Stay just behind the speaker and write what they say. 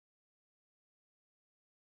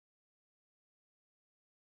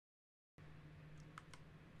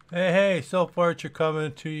Hey, SoulfulArcher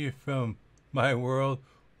coming to you from my world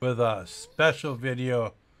with a special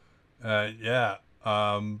video. Yeah,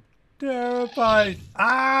 terrified.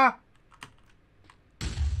 Ah!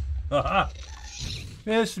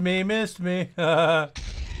 Missed me.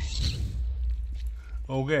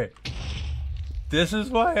 Okay, this is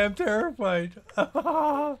why I'm terrified.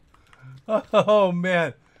 Oh,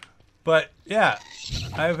 man. But, yeah,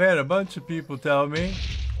 I've had a bunch of people tell me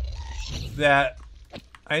that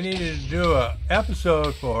I needed to do an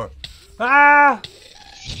episode for my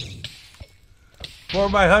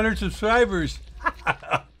 100 subscribers.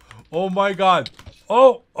 Oh my God.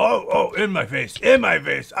 Oh, in my face.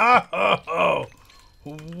 Oh.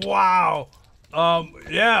 Wow.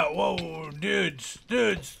 Yeah, whoa, dudes.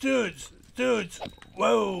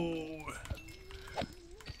 Whoa.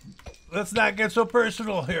 Let's not get so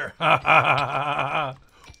personal here.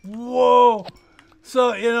 Whoa.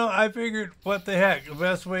 So, I figured, what the heck, the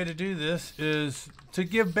best way to do this is to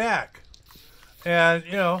give back. And,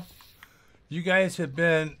 you guys have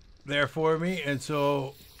been there for me, and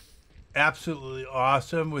so absolutely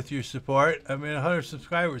awesome with your support. I mean, 100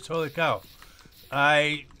 subscribers, holy cow.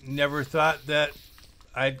 I never thought that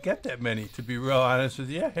I'd get that many, to be real honest with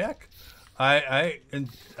you. Heck, I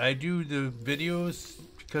do the videos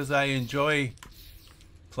because I enjoy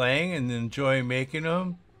playing and enjoy making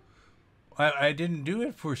them. I didn't do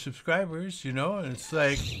it for subscribers, and it's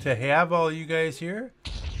like to have all you guys here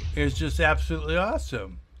is just absolutely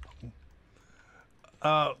awesome.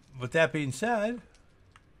 With that being said,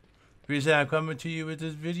 the reason I'm coming to you with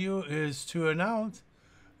this video is to announce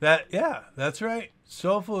that, yeah, that's right,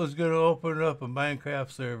 Soulful is going to open up a Minecraft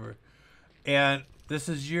server. And this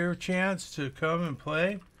is your chance to come and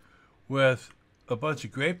play with a bunch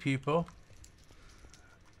of great people.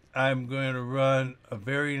 I'm going to run a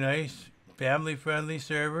very nice family-friendly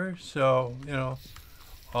server, so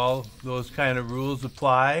all those kind of rules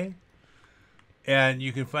apply, and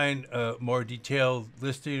you can find a more detailed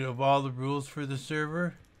listing of all the rules for the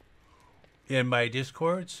server in my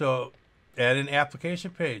Discord, so add an application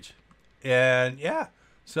page. And yeah,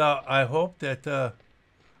 so I hope that a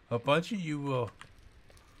bunch of you will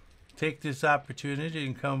take this opportunity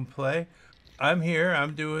and come play. I'm here,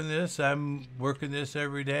 I'm doing this, I'm working this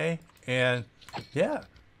every day, and yeah,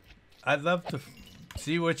 I'd love to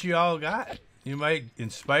see what you all got. You might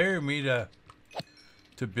inspire me to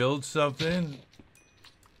build something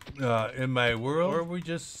in my world, or we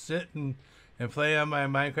just sit and play on my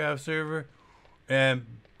Minecraft server and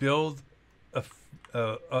build a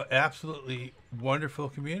absolutely wonderful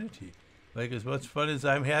community. Like as much fun as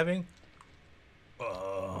I'm having.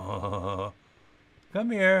 Come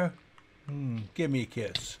here. Give me a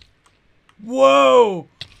kiss. Whoa!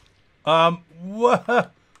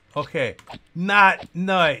 What? Okay, not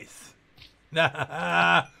nice.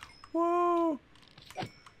 Woo!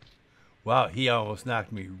 Wow, he almost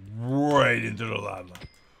knocked me right into the lava.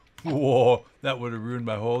 Whoa, that would have ruined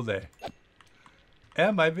my whole day.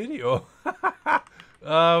 And my video.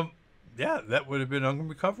 Yeah, that would have been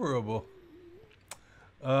unrecoverable.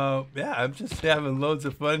 Yeah, I'm just having loads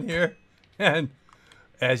of fun here. And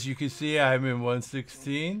as you can see, I'm in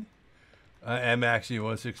 116. I'm actually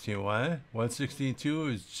 116.1.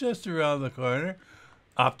 116.2 is just around the corner.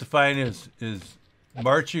 Optifine is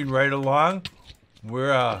marching right along.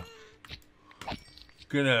 We're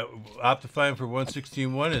gonna Optifine for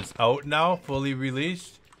 116.1 is out now, fully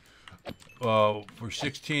released. For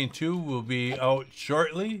 16.2 will be out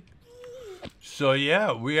shortly. So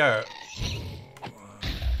yeah, we are.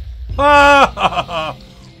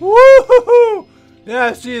 Woohoo!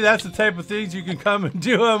 Yeah, see, that's the type of things you can come and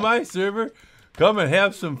do on my server. Come and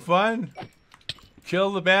have some fun.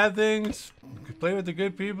 Kill the bad things. Play with the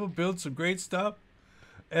good people. Build some great stuff.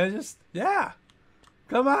 And just, yeah.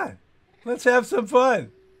 Come on. Let's have some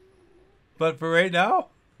fun. But for right now,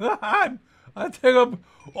 I think I'm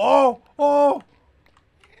out.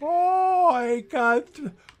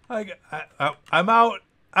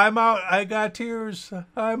 I got tears.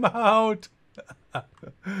 I'm out.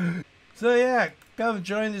 So yeah, come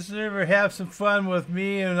join the server, have some fun with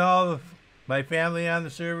me and all of my family on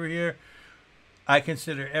the server here. I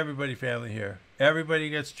consider everybody family here.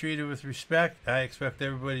 Everybody gets treated with respect. I expect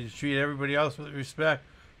everybody to treat everybody else with respect.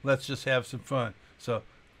 Let's just have some fun. So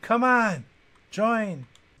come on, join.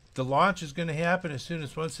 The launch is going to happen as soon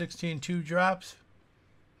as 116.2 drops.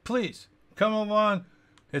 Please come along.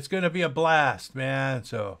 It's going to be a blast, man.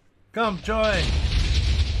 So come join.